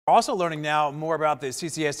Also learning now more about the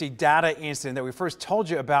CCSD data incident that we first told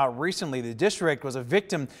you about recently. The district was a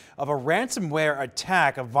victim of a ransomware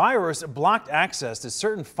attack. A virus blocked access to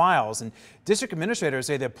certain files, and district administrators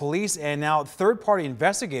say that police and now third-party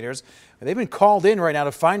investigators, they've been called in right now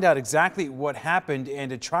to find out exactly what happened and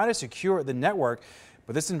to try to secure the network.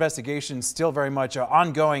 But this investigation is still very much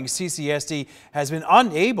ongoing. CCSD has been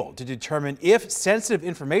unable to determine if sensitive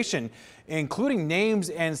information, including names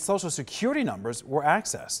and social security numbers, were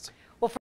accessed.